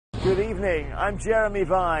Good evening, I'm Jeremy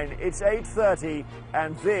Vine. It's 8:30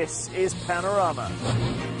 and this is Panorama.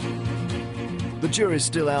 The jury's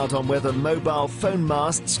still out on whether mobile phone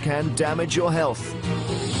masts can damage your health.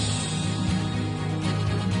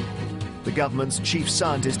 The government's chief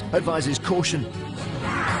scientist advises caution.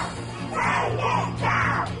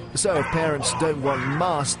 So if parents don't want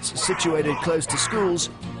masts situated close to schools,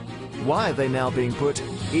 why are they now being put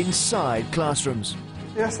inside classrooms?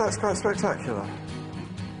 Yes, that's quite spectacular.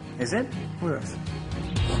 Is it? Yes.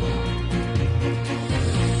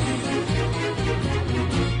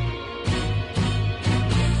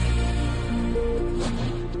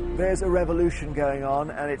 There's a revolution going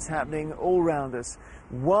on and it's happening all round us.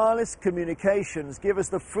 Wireless communications give us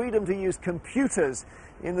the freedom to use computers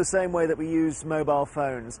in the same way that we use mobile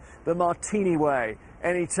phones. The Martini way.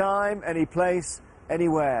 Anytime, any place,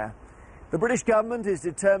 anywhere. The British government is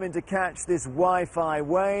determined to catch this Wi-Fi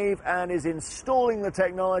wave and is installing the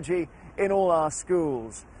technology in all our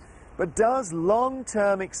schools. But does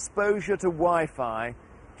long-term exposure to Wi-Fi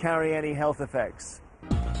carry any health effects?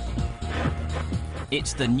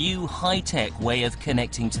 It's the new high-tech way of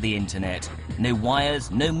connecting to the internet. No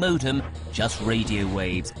wires, no modem, just radio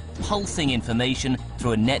waves, pulsing information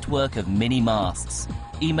through a network of mini masts.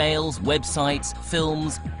 Emails, websites,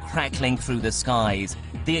 films, crackling through the skies.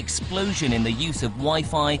 The explosion in the use of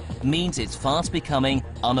Wi-Fi means it's fast becoming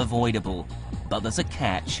unavoidable. But there's a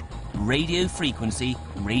catch. Radio frequency,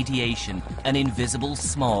 radiation, an invisible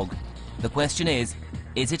smog. The question is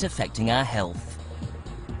it affecting our health?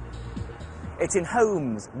 It's in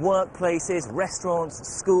homes, workplaces, restaurants,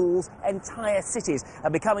 schools, entire cities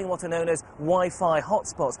are becoming what are known as Wi-Fi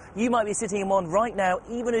hotspots. You might be sitting in one right now,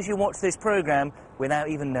 even as you watch this programme, without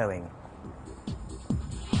even knowing.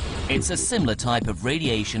 It's a similar type of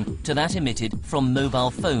radiation to that emitted from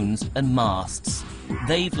mobile phones and masts.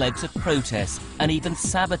 They've led to protests and even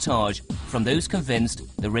sabotage from those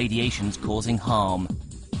convinced the radiation's causing harm.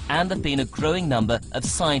 And there've been a growing number of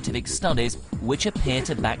scientific studies which appear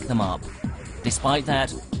to back them up. Despite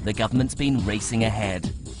that, the government's been racing ahead.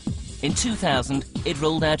 In 2000, it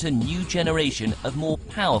rolled out a new generation of more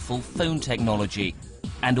powerful phone technology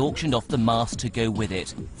and auctioned off the mast to go with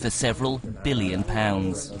it for several billion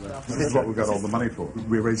pounds. This is what we got all the money for.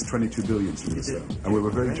 We raised 22 billion from this, and we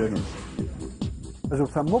were very generous. As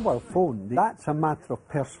with a mobile phone, that's a matter of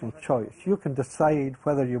personal choice. You can decide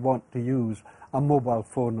whether you want to use a mobile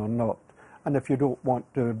phone or not. And if you don't want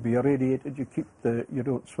to be irradiated, you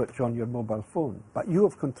don't switch on your mobile phone. But you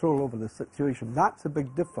have control over the situation. That's a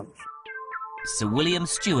big difference. Sir William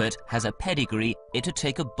Stewart has a pedigree it'd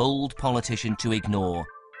take a bold politician to ignore.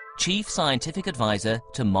 Chief Scientific Advisor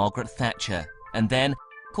to Margaret Thatcher, and then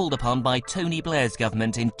called upon by Tony Blair's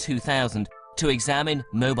government in 2000 to examine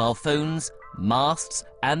mobile phones, masts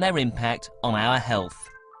and their impact on our health.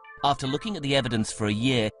 After looking at the evidence for a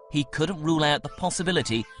year, he couldn't rule out the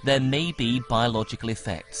possibility there may be biological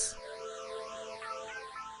effects.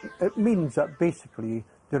 It means that basically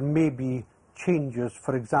there may be changes,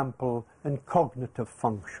 for example, in cognitive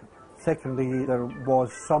function. Secondly, there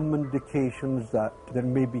was some indications that there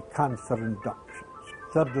may be cancer inductions.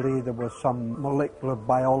 Thirdly, there was some molecular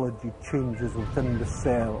biology changes within the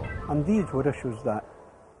cell. And these were issues that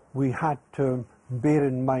we had to bear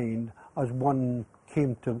in mind as one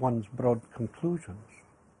came to one's broad conclusions.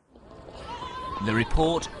 The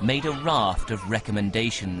report made a raft of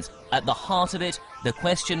recommendations. At the heart of it, the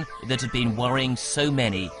question that had been worrying so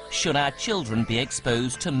many: should our children be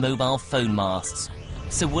exposed to mobile phone masts?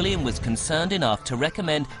 Sir William was concerned enough to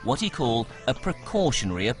recommend what he called a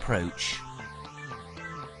precautionary approach.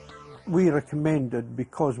 We recommended,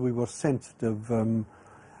 because we were sensitive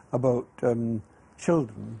about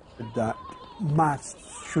children, that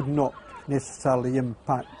masts should not necessarily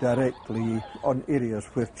impact directly on areas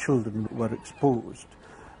where children were exposed,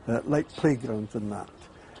 like playgrounds and that.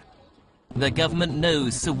 The government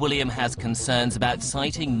knows Sir William has concerns about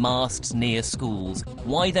siting masts near schools.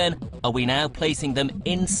 Why then are we now placing them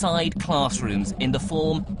inside classrooms in the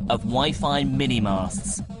form of Wi-Fi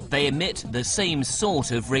mini-masts? They emit the same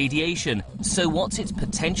sort of radiation, so what's its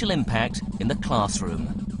potential impact in the classroom?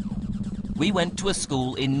 We went to a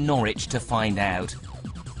school in Norwich to find out.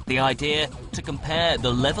 The idea to compare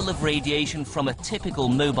the level of radiation from a typical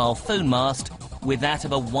mobile phone mast with that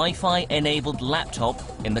of a Wi-Fi enabled laptop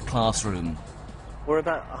in the classroom. We're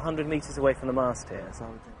about 100 metres away from the mast here, so I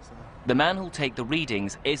would think so. The man who'll take the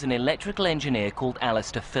readings is an electrical engineer called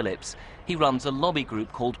Alistair Phillips. He runs a lobby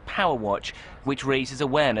group called Powerwatch, which raises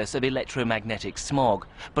awareness of electromagnetic smog,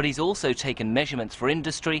 but he's also taken measurements for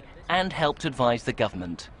industry and helped advise the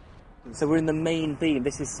government. So we're in the main beam.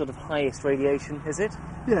 This is sort of highest radiation, is it?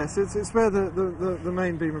 Yes, it's where the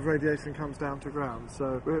main beam of radiation comes down to ground,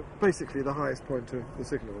 so we're basically the highest point of the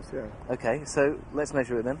signals, yeah. Okay, so let's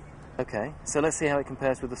measure it then. Okay, so let's see how it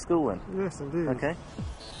compares with the school then. Yes, indeed. Okay.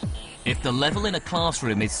 If the level in a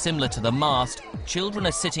classroom is similar to the mast, children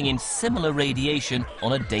are sitting in similar radiation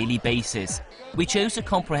on a daily basis. We chose a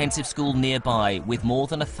comprehensive school nearby with more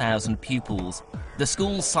than 1,000 pupils. The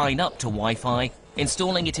school signed up to Wi-Fi,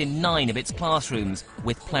 installing it in 9 of its classrooms,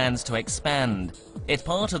 with plans to expand. It's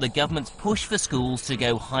part of the government's push for schools to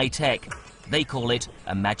go high-tech. They call it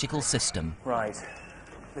a magical system. Right.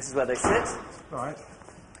 This is where they sit. Right.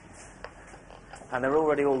 And they're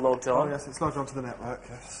already all logged on. Oh, yes, it's logged onto the network,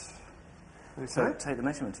 yes. Okay. So take the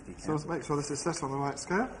measurement if you can. So let's make sure this is set on the right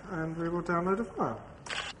scale, and we will download a file.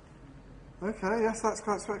 Okay, yes, that's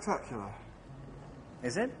quite spectacular.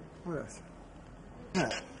 Is it? Oh, yes. Yeah.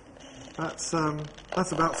 That's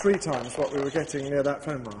about 3 times what we were getting near that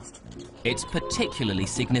phone mast. It's particularly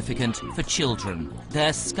significant for children.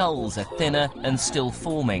 Their skulls are thinner and still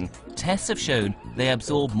forming. Tests have shown they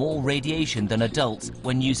absorb more radiation than adults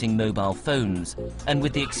when using mobile phones. And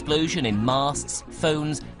with the explosion in masts,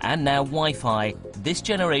 phones and now Wi-Fi, this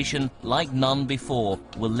generation, like none before,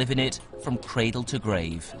 will live in it from cradle to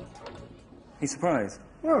grave. You surprised?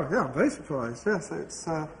 Well, yeah, I'm very surprised, yes.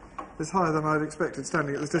 It's higher than I'd expected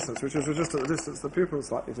standing at this distance, which is just at the distance the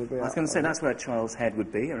pupil's likely to be at. I was going to say, that's where a child's head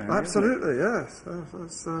would be around. Absolutely, yes.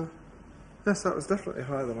 Yes, that was definitely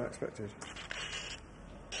higher than I expected.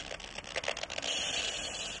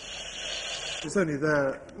 It's only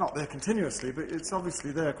there, not there continuously, but it's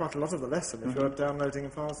obviously there quite a lot of the lesson if you're downloading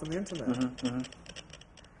files from the internet.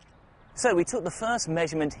 So we took the first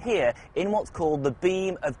measurement here in what's called the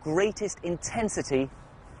beam of greatest intensity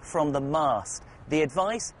from the mast. The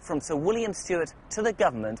advice from Sir William Stewart to the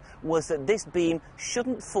government was that this beam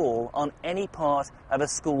shouldn't fall on any part of a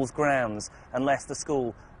school's grounds unless the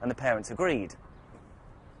school and the parents agreed.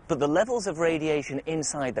 But the levels of radiation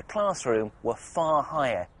inside the classroom were far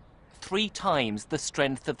higher. 3 times the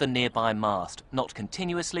strength of the nearby mast, not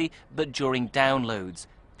continuously, but during downloads.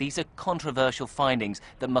 These are controversial findings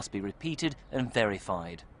that must be repeated and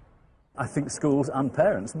verified. I think schools and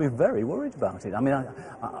parents will be very worried about it. I mean,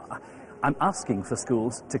 I'm asking for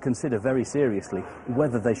schools to consider very seriously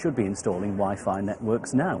whether they should be installing Wi-Fi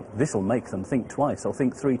networks now. This will make them think twice or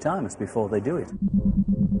think 3 times before they do it.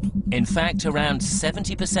 In fact, around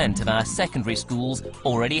 70% of our secondary schools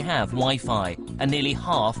already have Wi-Fi, and nearly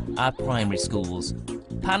half our primary schools.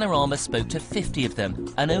 Panorama spoke to 50 of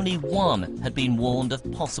them, and only 1 had been warned of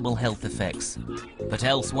possible health effects. But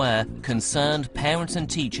elsewhere, concerned parents and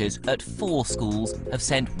teachers at 4 schools have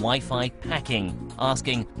sent Wi-Fi packing,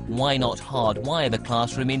 asking why not hardwire the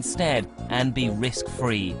classroom instead and be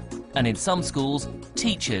risk-free. And in some schools,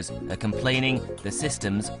 teachers are complaining the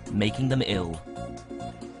system's making them ill.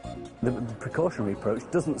 The precautionary approach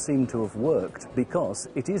doesn't seem to have worked because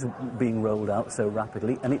it is being rolled out so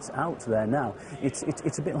rapidly and it's out there now. It's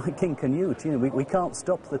a bit like King Canute, you know, we can't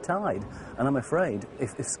stop the tide. And I'm afraid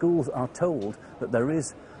if schools are told that there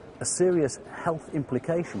is a serious health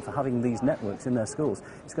implication for having these networks in their schools,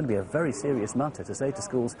 it's going to be a very serious matter to say to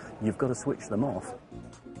schools, you've got to switch them off.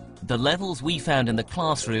 The levels we found in the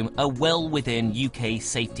classroom are well within UK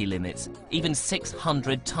safety limits, even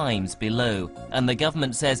 600 times below, and the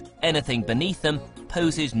government says anything beneath them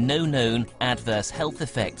poses no known adverse health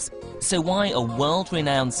effects. So why are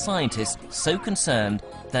world-renowned scientists so concerned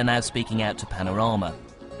they're now speaking out to Panorama?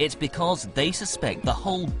 It's because they suspect the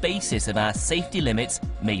whole basis of our safety limits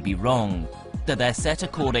may be wrong, that they're set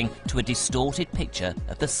according to a distorted picture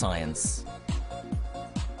of the science.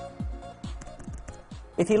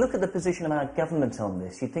 If you look at the position of our government on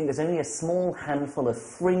this, you'd think there's only a small handful of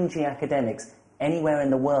fringy academics anywhere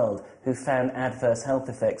in the world who found adverse health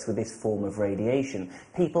effects with this form of radiation.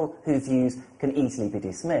 People whose views can easily be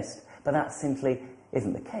dismissed, but that simply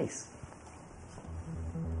isn't the case.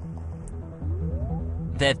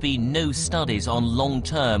 There have been no studies on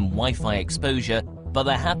long-term Wi-Fi exposure, but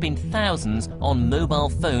there have been thousands on mobile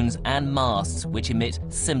phones and masts which emit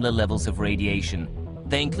similar levels of radiation.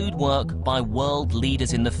 They include work by world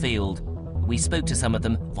leaders in the field. We spoke to some of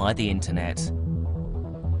them via the internet.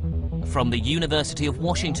 From the University of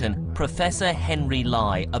Washington, Professor Henry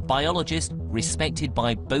Lai, a biologist respected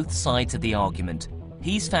by both sides of the argument.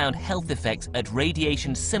 He's found health effects at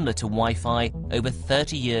radiation similar to Wi-Fi over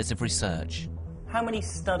 30 years of research. How many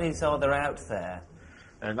studies are there out there?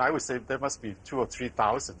 And I would say there must be 2,000 or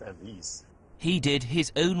 3,000 at least. He did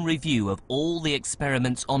his own review of all the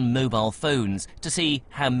experiments on mobile phones to see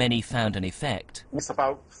how many found an effect. It's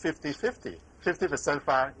about 50-50. 50%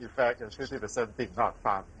 found effect and 50% did not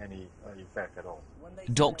find any effect at all.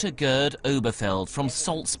 Dr. Gerd Oberfeld from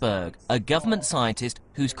Salzburg, a government scientist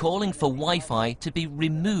who's calling for Wi-Fi to be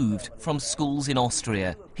removed from schools in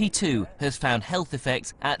Austria. He too has found health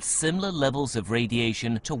effects at similar levels of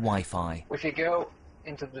radiation to Wi-Fi. If you go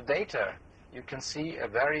into the data, you can see a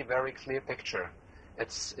very, very clear picture.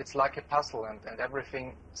 It's like a puzzle, and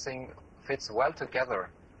everything fits well together,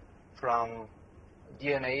 from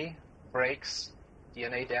DNA breaks,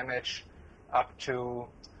 DNA damage, up to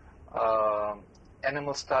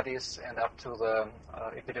animal studies and up to the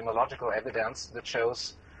epidemiological evidence that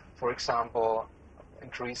shows, for example,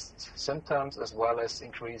 increased symptoms as well as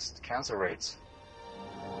increased cancer rates.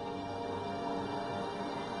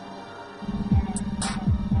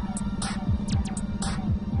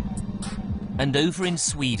 And over in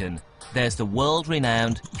Sweden, there's the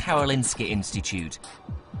world-renowned Karolinska Institute.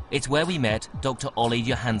 It's where we met Dr. Olli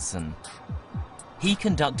Johansson. He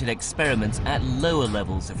conducted experiments at lower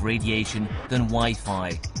levels of radiation than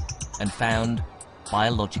Wi-Fi and found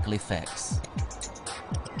biological effects.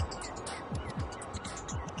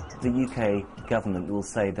 The UK government will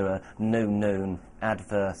say there are no known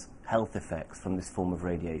adverse health effects from this form of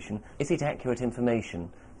radiation. Is it accurate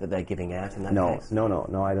information that they're giving out in that case?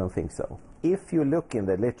 No, I don't think so. If you look in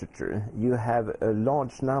the literature, you have a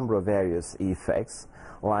large number of various effects,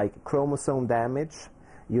 like chromosome damage,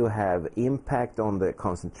 you have impact on the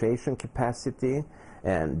concentration capacity,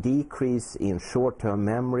 and decrease in short-term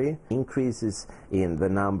memory, increases in the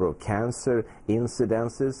number of cancer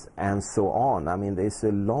incidences, and so on. I mean, there's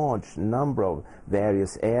a large number of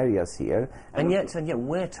various areas here. And yet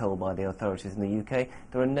we're told by the authorities in the UK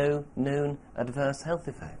there are no known adverse health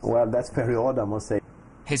effects. Well, that's very odd, I must say.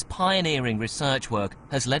 His pioneering research work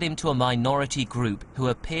has led him to a minority group who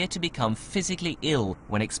appear to become physically ill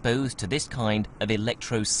when exposed to this kind of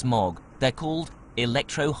electrosmog. They're called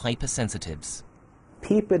electrohypersensitives.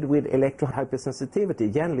 People with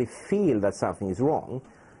electrohypersensitivity generally feel that something is wrong.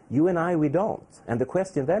 You and I, we don't. And the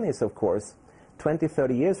question then is, of course, 20,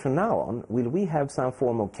 30 years from now on, will we have some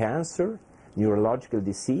form of cancer, neurological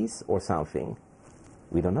disease or something?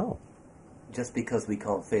 We don't know. Just because we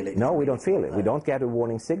can't feel it? No, we don't feel it. We don't get a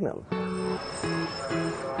warning signal.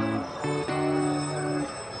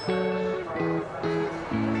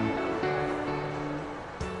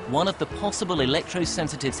 One of the possible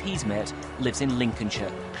electrosensitives he's met lives in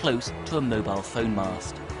Lincolnshire, close to a mobile phone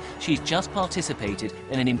mast. She's just participated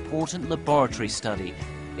in an important laboratory study.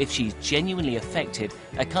 If she's genuinely affected,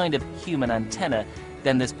 a kind of human antenna,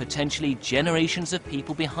 then there's potentially generations of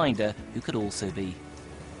people behind her who could also be.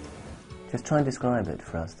 Just try and describe it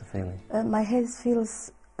for us, the feeling. My head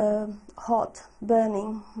feels hot,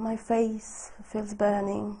 burning. My face feels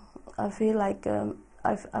burning. I feel like I'm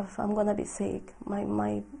gonna be sick.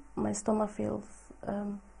 My stomach feels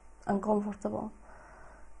uncomfortable.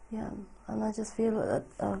 Yeah, and I just feel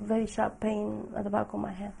a very sharp pain at the back of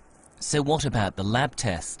my head. So what about the lab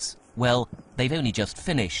tests? Well, they've only just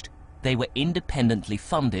finished. They were independently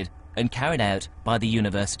funded and carried out by the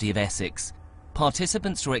University of Essex.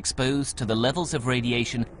 Participants were exposed to the levels of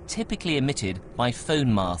radiation typically emitted by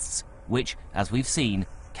phone masts, which, as we've seen,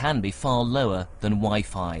 can be far lower than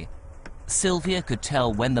Wi-Fi. Sylvia could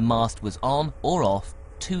tell when the mast was on or off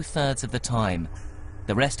 2/3 of the time.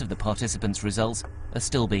 The rest of the participants' results are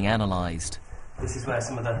still being analysed. This is where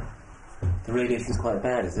some of the radiation's quite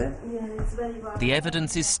bad, is it? Yeah, it's very bad. The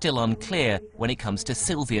evidence is still unclear when it comes to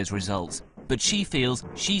Sylvia's results, but she feels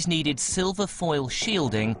she's needed silver foil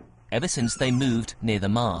shielding ever since they moved near the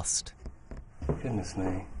mast. Goodness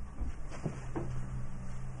me.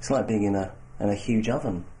 It's like being in a huge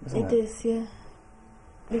oven, isn't it? It is, yeah.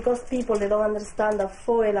 Because people, they don't understand that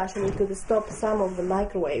foil actually could stop some of the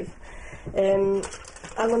microwave. I'm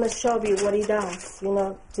going to show you what it does, you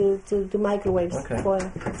know, to microwaves. Okay.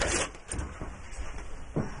 Foil.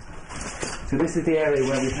 So this is the area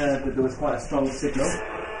where we heard that there was quite a strong signal.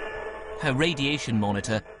 Her radiation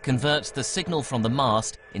monitor converts the signal from the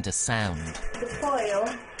mast into sound. The foil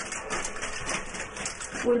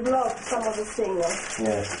will block some of the signal.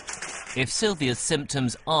 Yes. If Sylvia's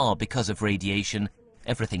symptoms are because of radiation,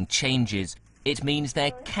 everything changes. It means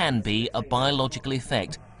there can be a biological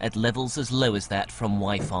effect at levels as low as that from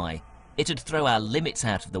Wi-Fi. It'd throw our limits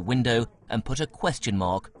out of the window and put a question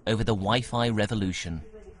mark over the Wi-Fi revolution.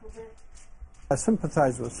 I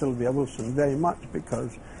sympathise with Sylvia Wilson very much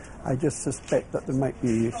because I just suspect that there might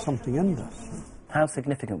be something in this. How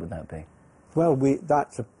significant would that be? Well,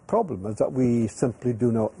 that's a problem, is that we simply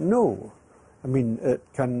do not know. I mean, it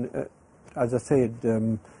can, as I said,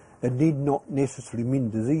 it need not necessarily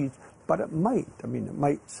mean disease, but it might. I mean, it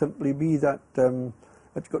might simply be that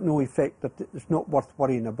it's got no effect, that it's not worth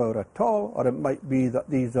worrying about at all, or it might be that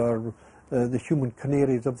these are the human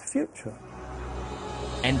canaries of the future.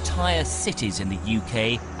 Entire cities in the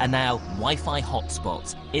UK are now Wi-Fi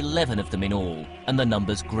hotspots, 11 of them in all, and the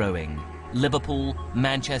number's growing. Liverpool,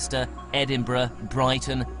 Manchester, Edinburgh,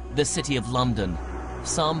 Brighton, the City of London.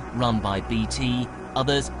 Some run by BT,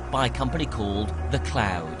 others by a company called The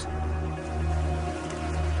Cloud.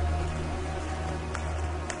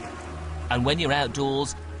 And when you're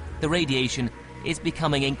outdoors, the radiation is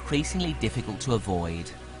becoming increasingly difficult to avoid.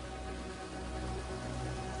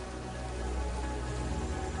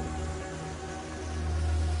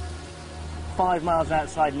 "5 miles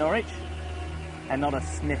outside Norwich, and not a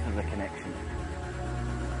sniff of a connection."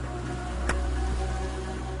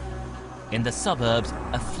 In the suburbs,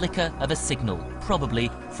 a flicker of a signal, probably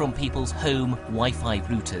from people's home Wi-Fi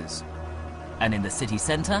routers. And in the city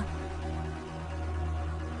centre,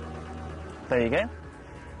 There you go.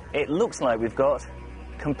 It looks like we've got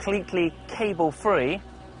completely cable-free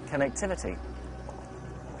connectivity.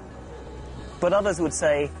 But others would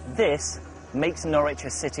say this makes Norwich a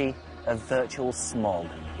city of virtual smog.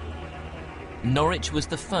 Norwich was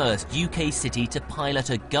the first UK city to pilot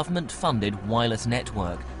a government-funded wireless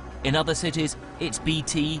network. In other cities, it's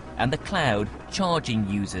BT and The Cloud charging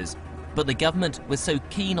users. But the government was so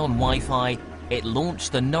keen on Wi-Fi, it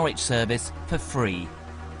launched the Norwich service for free.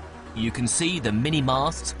 You can see the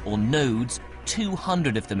mini-masts, or nodes,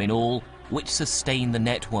 200 of them in all, which sustain the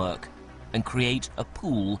network and create a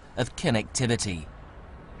pool of connectivity.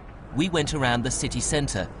 We went around the city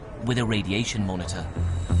centre with a radiation monitor.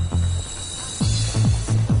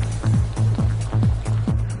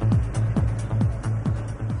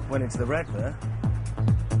 Went into the red there.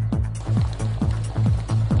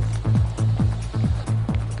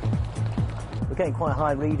 We're getting quite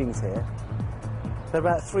high readings here. They're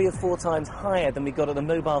about 3 or 4 times higher than we got at the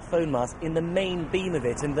mobile phone mast in the main beam of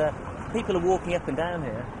it, and people are walking up and down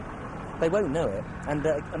here. They won't know it, and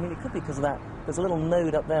I mean, it could be because of that. There's a little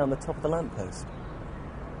node up there on the top of the lamppost.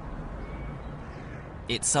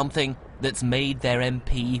 It's something that's made their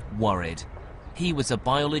MP worried. He was a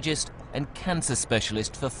biologist and cancer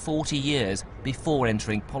specialist for 40 years before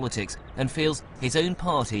entering politics, and feels his own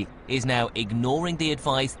party is now ignoring the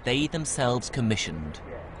advice they themselves commissioned.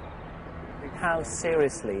 How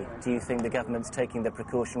seriously do you think the government's taking the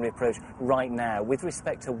precautionary approach right now with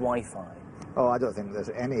respect to Wi-Fi? Oh, I don't think there's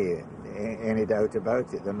any doubt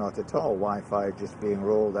about it. They're not at all. Wi-Fi just being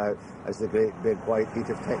rolled out as the great big white heat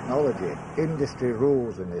of technology. Industry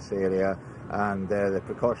rules in this area, and the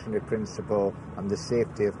precautionary principle and the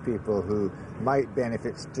safety of people who might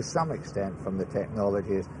benefit to some extent from the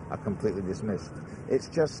technologies are completely dismissed. It's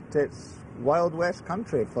Wild West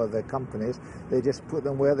country for the companies. They just put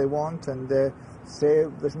them where they want and say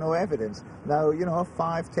there's no evidence. Now, you know,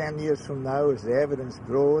 5, 10 years from now, as the evidence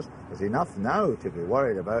grows, there's enough now to be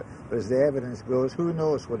worried about, but as the evidence grows, who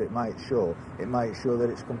knows what it might show? It might show that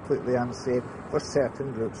it's completely unsafe for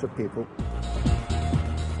certain groups of people.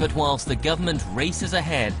 But whilst the government races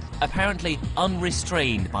ahead, apparently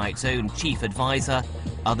unrestrained by its own chief advisor,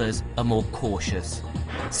 others are more cautious.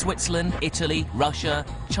 Switzerland, Italy, Russia,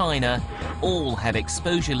 China all have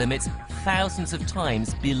exposure limits thousands of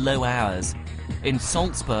times below ours. In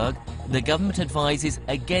Salzburg, the government advises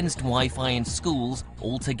against Wi-Fi in schools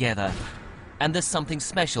altogether. And there's something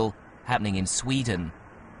special happening in Sweden.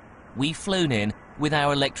 We've flown in with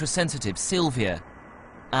our electrosensitive Sylvia.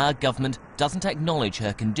 Our government doesn't acknowledge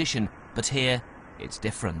her condition, but here it's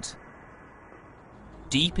different.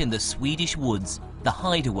 Deep in the Swedish woods, the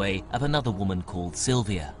hideaway of another woman called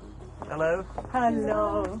Sylvia. Hello.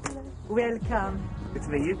 Hello. Welcome. Good to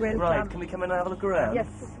meet you. Welcome. Right, can we come in and have a look around? Yes.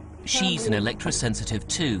 She's an electrosensitive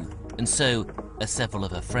too, and so are several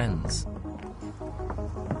of her friends.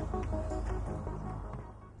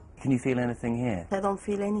 Can you feel anything here? I don't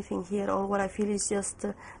feel anything here. All what I feel is just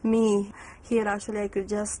me. Here, actually, I could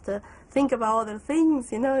just think about other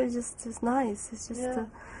things, you know. It's nice. It's just,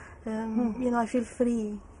 you know, I feel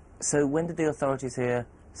free. So when did the authorities here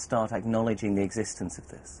start acknowledging the existence of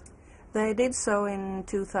this? They did so in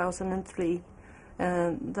 2003.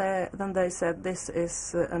 Then they said this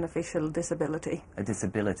is an official disability. A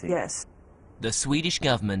disability? Yes. The Swedish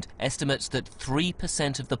government estimates that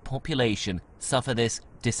 3% of the population suffer this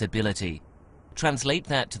disability. Translate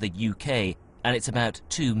that to the UK, and it's about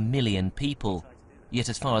 2 million people. Yet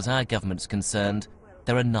as far as our government's concerned,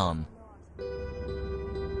 there are none.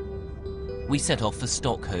 We set off for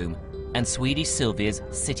Stockholm and Swedish Sylvia's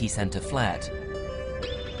city centre flat.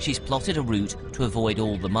 She's plotted a route to avoid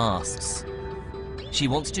all the masts. She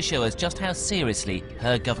wants to show us just how seriously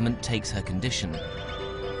her government takes her condition.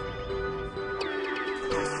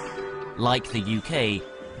 Like the UK,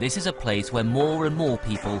 this is a place where more and more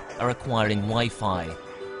people are acquiring Wi-Fi.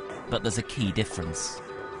 But there's a key difference.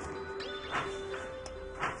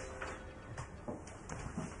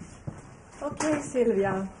 Okay,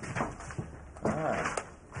 Sylvia.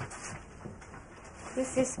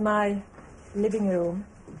 This is my living room.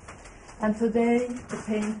 And today the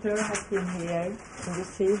painter has been here. And you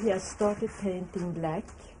see he has started painting black.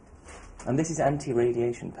 And this is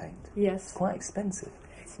anti-radiation paint? Yes. It's quite expensive.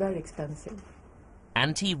 It's very expensive.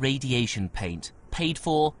 Anti-radiation paint, paid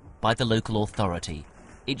for by the local authority.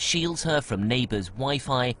 It shields her from neighbours'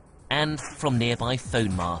 Wi-Fi and from nearby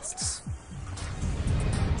phone masts.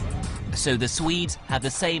 So the Swedes have the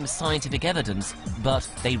same scientific evidence, but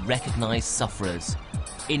they recognise sufferers.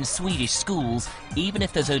 In Swedish schools, even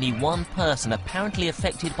if there's only one person apparently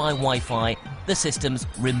affected by Wi-Fi, the system's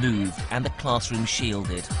removed and the classroom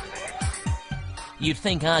shielded. You'd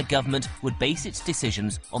think our government would base its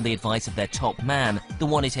decisions on the advice of their top man, the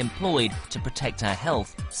one it employed to protect our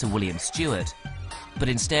health, Sir William Stewart. But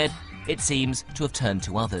instead, it seems to have turned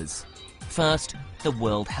to others. First, the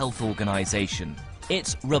World Health Organization.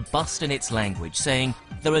 It's robust in its language, saying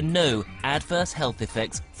there are no adverse health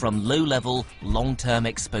effects from low-level, long-term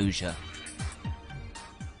exposure.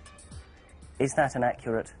 Is that an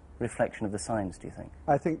accurate reflection of the science, do you think?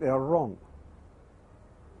 I think they are wrong.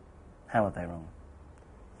 How are they wrong?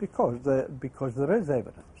 Because there is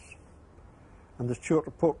evidence. And the Stewart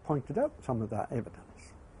report pointed out some of that evidence.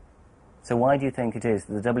 So why do you think it is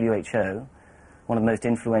that the WHO, one of the most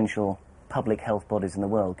influential public health bodies in the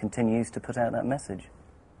world, continues to put out that message?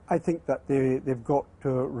 I think that they've got to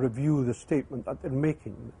review the statement that they're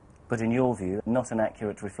making. But in your view, not an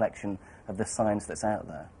accurate reflection of the science that's out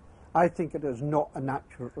there? I think it is not an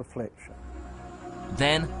accurate reflection.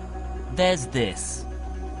 Then there's this.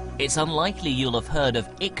 It's unlikely you'll have heard of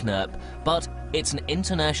ICNIRP, but it's an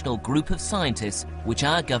international group of scientists which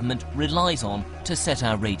our government relies on to set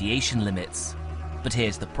our radiation limits. But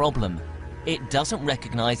here's the problem. It doesn't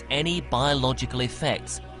recognise any biological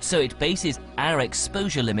effects, so it bases our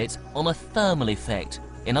exposure limits on a thermal effect.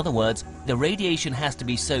 In other words, the radiation has to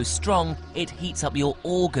be so strong it heats up your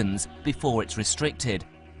organs before it's restricted.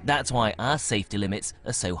 That's why our safety limits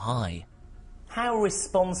are so high. How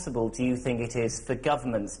responsible do you think it is for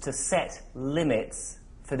governments to set limits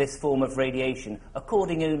for this form of radiation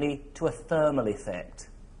according only to a thermal effect?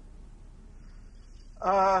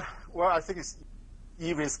 Well, I think it's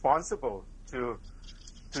irresponsible to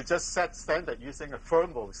just set standard using a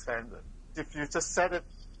thermal standard. If you just set it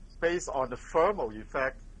based on the thermal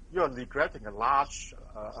effect, you're neglecting a large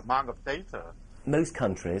amount of data. Most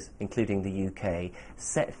countries, including the UK,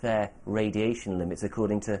 set their radiation limits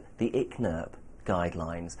according to the ICNIRP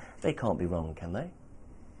guidelines. They can't be wrong, can they?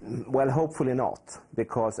 Well, hopefully not,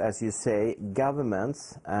 because as you say,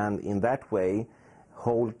 governments, and in that way,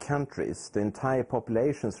 whole countries, the entire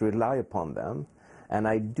populations rely upon them, and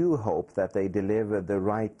I do hope that they deliver the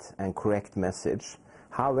right and correct message.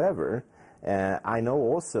 However, I know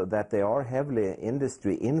also that they are heavily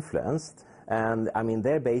industry influenced, and I mean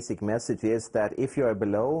their basic message is that if you are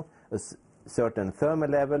below a certain thermal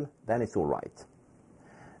level, then it's all right.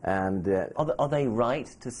 And are they right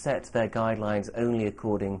to set their guidelines only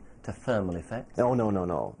according to thermal effects?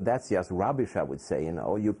 No. That's just rubbish, I would say. You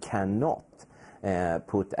know, you cannot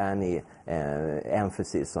put any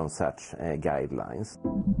emphasis on such guidelines.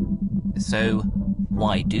 So,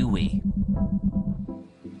 why do we?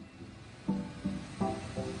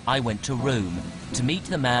 I went to Rome to meet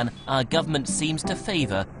the man our government seems to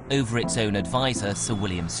favour over its own advisor, Sir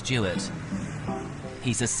William Stewart.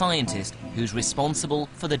 He's a scientist who's responsible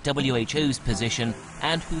for the WHO's position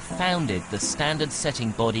and who founded the standard-setting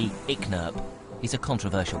body ICNIRP. He's a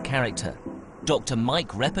controversial character. Dr. Mike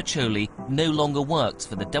Repacholi no longer works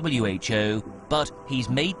for the WHO, but he's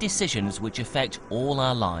made decisions which affect all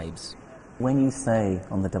our lives. When you say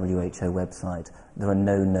on the WHO website there are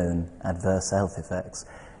no known adverse health effects,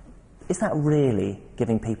 is that really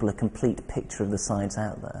giving people a complete picture of the science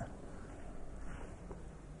out there?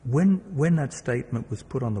 When that statement was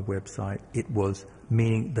put on the website, it was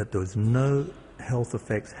meaning that there was no health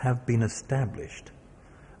effects have been established.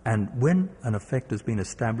 And when an effect has been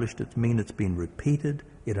established, it means it's been repeated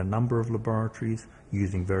in a number of laboratories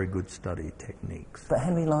using very good study techniques. But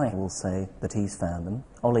Henry Lai will say that he's found them.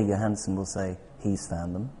 Ole Johansson will say he's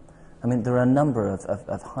found them. I mean, there are a number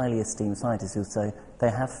of highly esteemed scientists who say they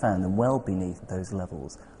have found them well beneath those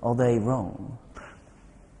levels. Are they wrong?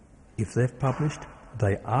 If they've published,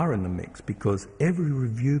 they are in the mix because every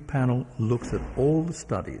review panel looks at all the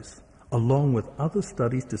studies along with other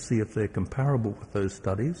studies to see if they're comparable with those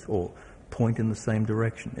studies or point in the same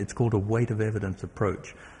direction. It's called a weight of evidence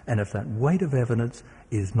approach. And if that weight of evidence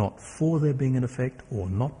is not for there being an effect or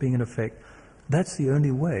not being an effect, that's the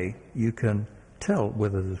only way you can tell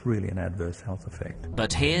whether there's really an adverse health effect.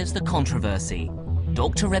 But here's the controversy.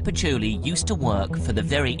 Dr. Repacholi used to work for the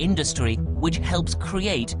very industry which helps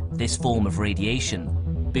create this form of radiation.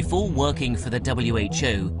 Before working for the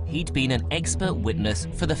WHO, he'd been an expert witness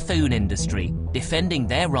for the phone industry, defending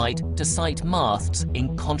their right to site masts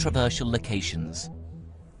in controversial locations.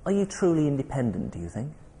 Are you truly independent, do you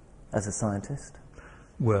think, as a scientist?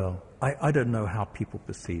 Well, I don't know how people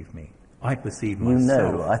perceive me. I perceive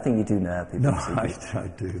myself. You know, I think you do know how people perceive you. I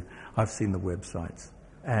do. I've seen the websites.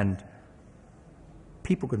 And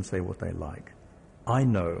people can say what they like. I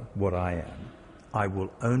know what I am. I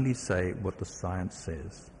will only say what the science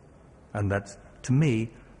says. And that's, to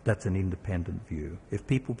me, that's an independent view. If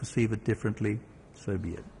people perceive it differently, so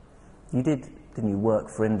be it. You didn't you, work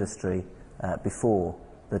for industry before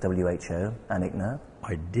the WHO and ICNIRP?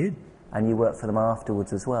 I did. And you worked for them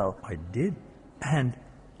afterwards as well? I did. And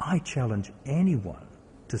I challenge anyone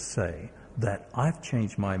to say that I've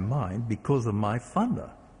changed my mind because of my funder,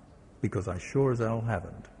 because I sure as hell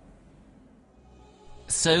haven't.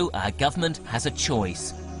 So our government has a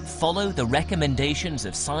choice. Follow the recommendations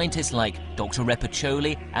of scientists like Dr.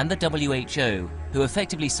 Repacholi and the WHO, who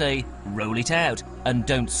effectively say, roll it out and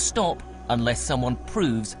don't stop unless someone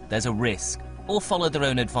proves there's a risk. Or follow their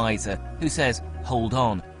own advisor, who says, hold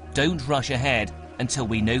on, don't rush ahead until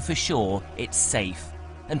we know for sure it's safe.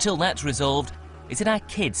 Until that's resolved, is it our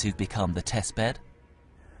kids who've become the test bed?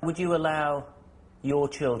 Would you allow your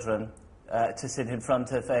children to sit in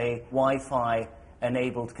front of a Wi-Fi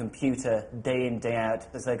enabled computer day in, day out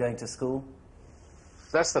as they're going to school?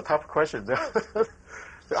 That's the tough question.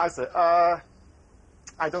 I said, I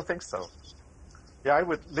don't think so. Yeah, I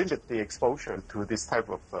would limit the exposure to this type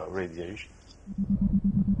of radiation.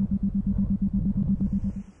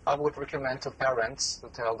 I would recommend to parents to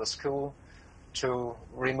tell the school to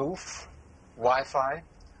remove Wi-Fi,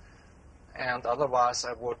 and otherwise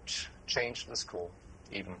I would change the school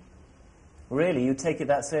even. Really? You take it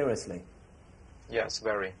that seriously? Yes,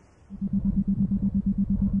 very.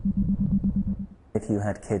 If you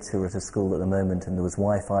had kids who were at a school at the moment and there was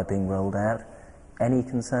Wi-Fi being rolled out, any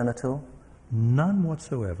concern at all? None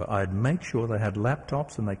whatsoever. I'd make sure they had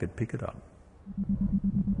laptops and they could pick it up.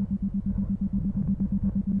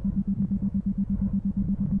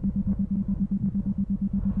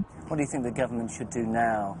 What do you think the government should do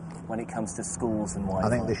now when it comes to schools and Wi-Fi? I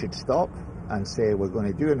think they should stop and say, we're going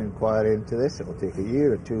to do an inquiry into this. It will take a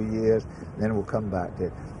year or 2 years, then we'll come back to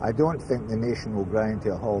it. I don't think the nation will grind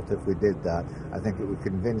to a halt if we did that. I think it would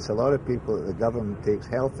convince a lot of people that the government takes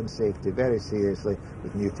health and safety very seriously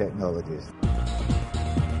with new technologies.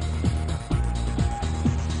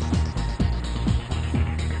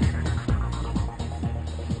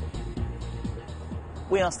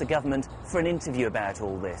 We asked the government for an interview about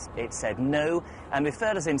all this. It said no and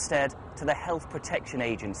referred us instead to the Health Protection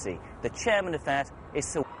Agency. The chairman of that is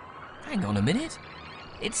Sir... Hang on a minute.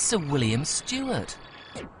 It's Sir William Stewart.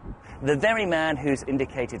 The very man who's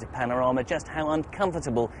indicated to Panorama just how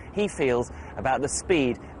uncomfortable he feels about the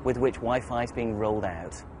speed with which Wi-Fi is being rolled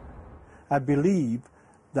out. I believe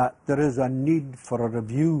that there is a need for a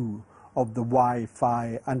review of the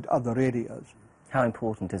Wi-Fi and other areas. How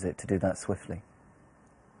important is it to do that swiftly?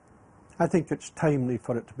 I think it's timely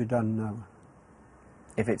for it to be done now.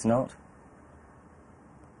 If it's not?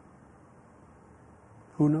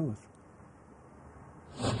 Who knows?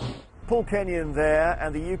 Paul Kenyon there,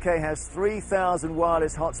 and the UK has 3,000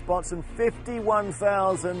 wireless hotspots and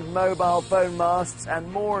 51,000 mobile phone masts,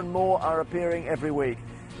 and more are appearing every week.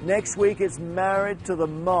 Next week it's Married to the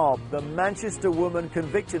Mob, the Manchester woman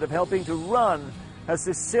convicted of helping to run her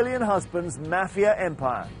Sicilian husband's mafia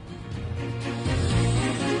empire.